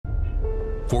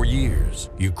For years,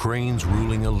 Ukraine's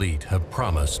ruling elite have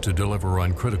promised to deliver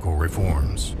on critical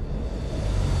reforms.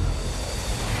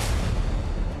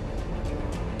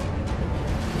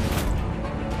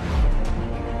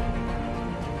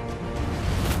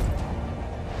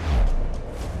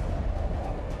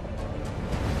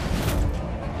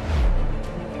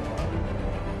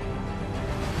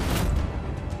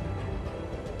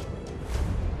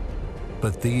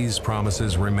 But these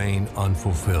promises remain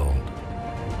unfulfilled.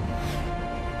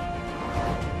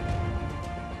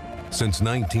 Since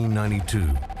 1992,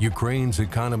 Ukraine's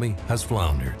economy has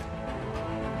floundered,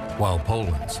 while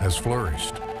Poland's has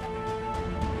flourished.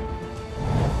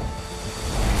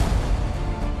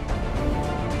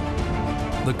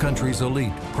 The country's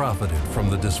elite profited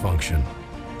from the dysfunction.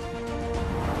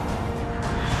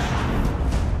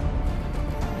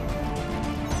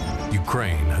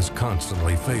 Ukraine has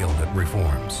constantly failed at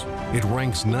reforms. It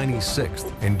ranks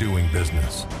 96th in doing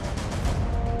business,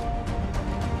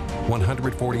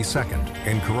 142nd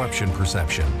in corruption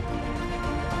perception,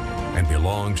 and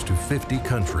belongs to 50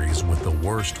 countries with the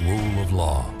worst rule of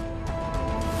law.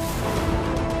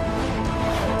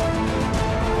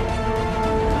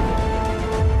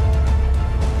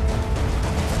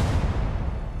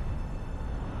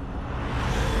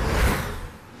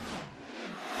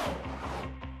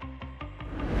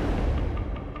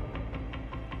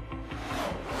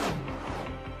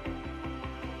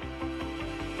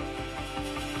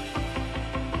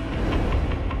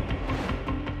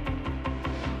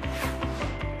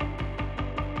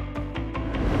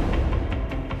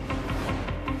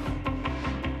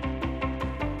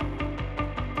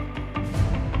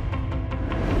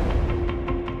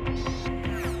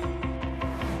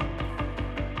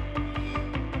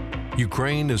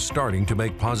 Ukraine is starting to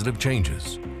make positive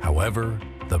changes. However,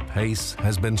 the pace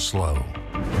has been slow.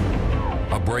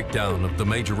 A breakdown of the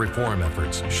major reform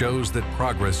efforts shows that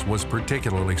progress was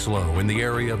particularly slow in the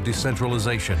area of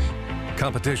decentralization,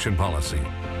 competition policy,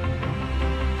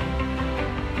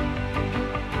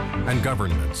 and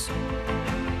governance.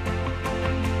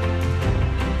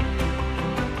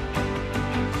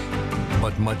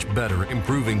 But much better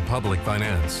improving public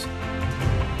finance,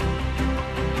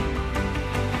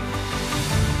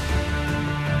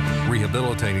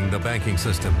 rehabilitating the banking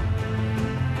system,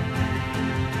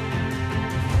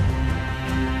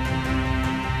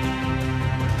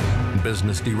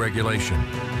 business deregulation,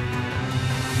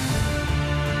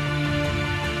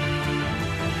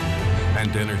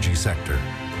 and energy sector.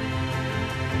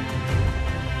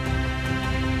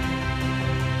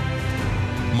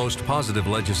 Most positive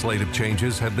legislative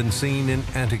changes have been seen in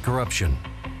anti-corruption,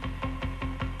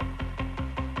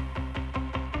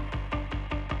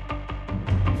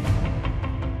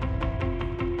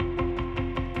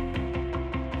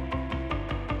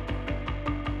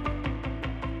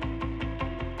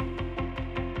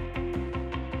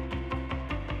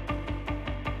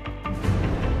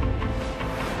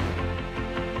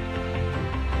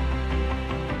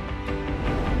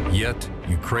 yet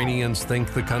Ukrainians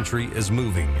think the country is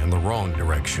moving in the wrong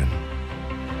direction.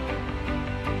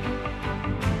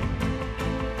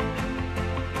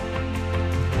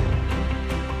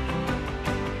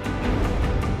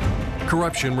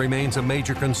 Corruption remains a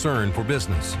major concern for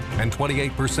business, and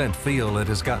 28% feel it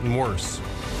has gotten worse.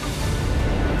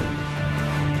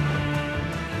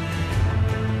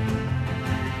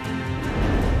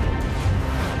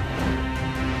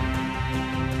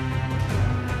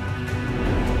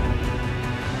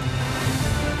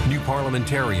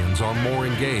 Parliamentarians are more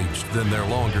engaged than their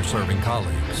longer-serving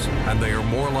colleagues, and they are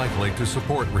more likely to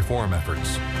support reform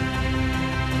efforts.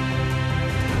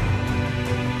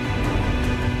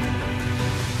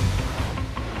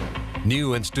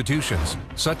 New institutions,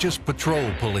 such as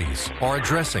patrol police, are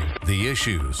addressing the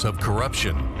issues of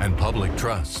corruption and public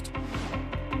trust.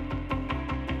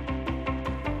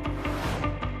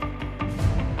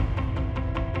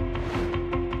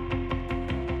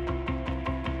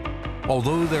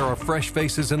 Although there are fresh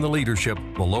faces in the leadership,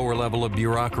 the lower level of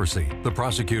bureaucracy, the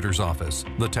prosecutor's office,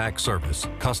 the tax service,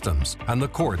 customs, and the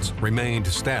courts remained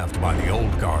staffed by the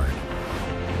old guard.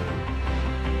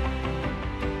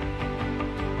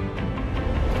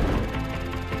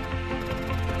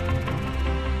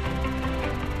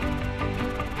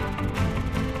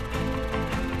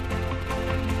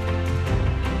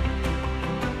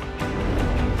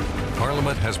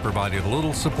 Parliament has provided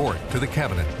little support to the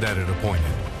cabinet that it appointed.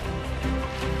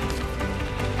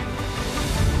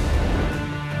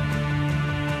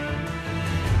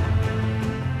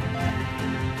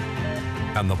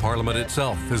 And the parliament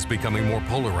itself is becoming more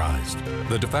polarized.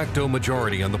 The de facto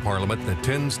majority in the parliament that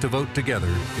tends to vote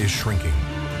together is shrinking.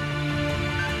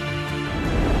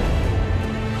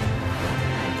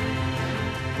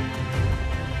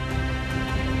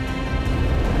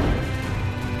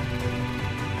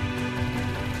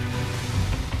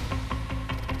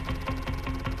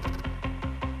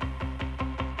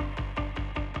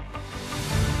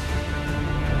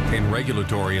 In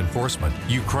regulatory enforcement,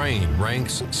 Ukraine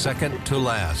ranks second to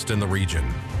last in the region.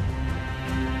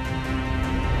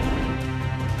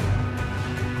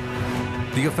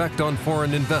 The effect on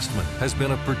foreign investment has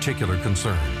been a particular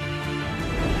concern.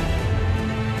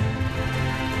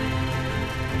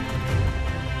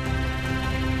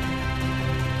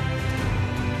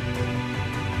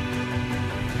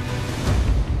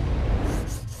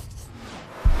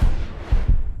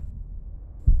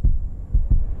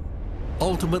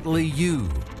 Ultimately, you,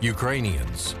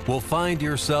 Ukrainians, will find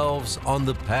yourselves on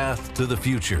the path to the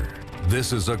future.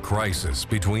 This is a crisis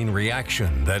between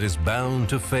reaction that is bound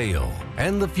to fail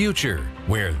and the future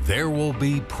where there will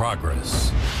be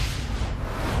progress.